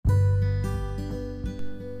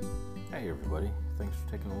Hey everybody, thanks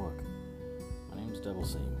for taking a look. My name's Devil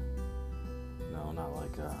Seam. No, not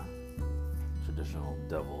like a traditional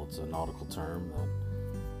devil. It's a nautical term that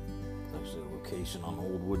is actually a location on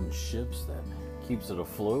old wooden ships that keeps it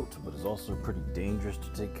afloat, but is also pretty dangerous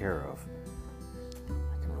to take care of.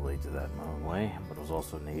 I can relate to that in my own way, but I was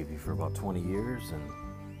also Navy for about 20 years, and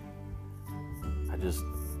I just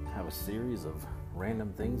have a series of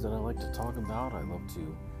random things that I like to talk about. I love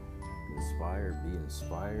to be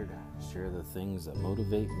inspired, share the things that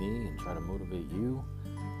motivate me and try to motivate you.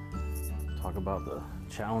 Talk about the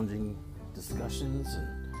challenging discussions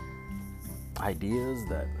and ideas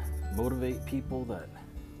that motivate people, that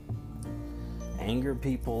anger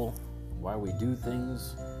people, why we do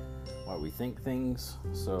things, why we think things.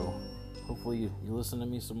 So hopefully you listen to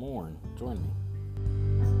me some more and join me.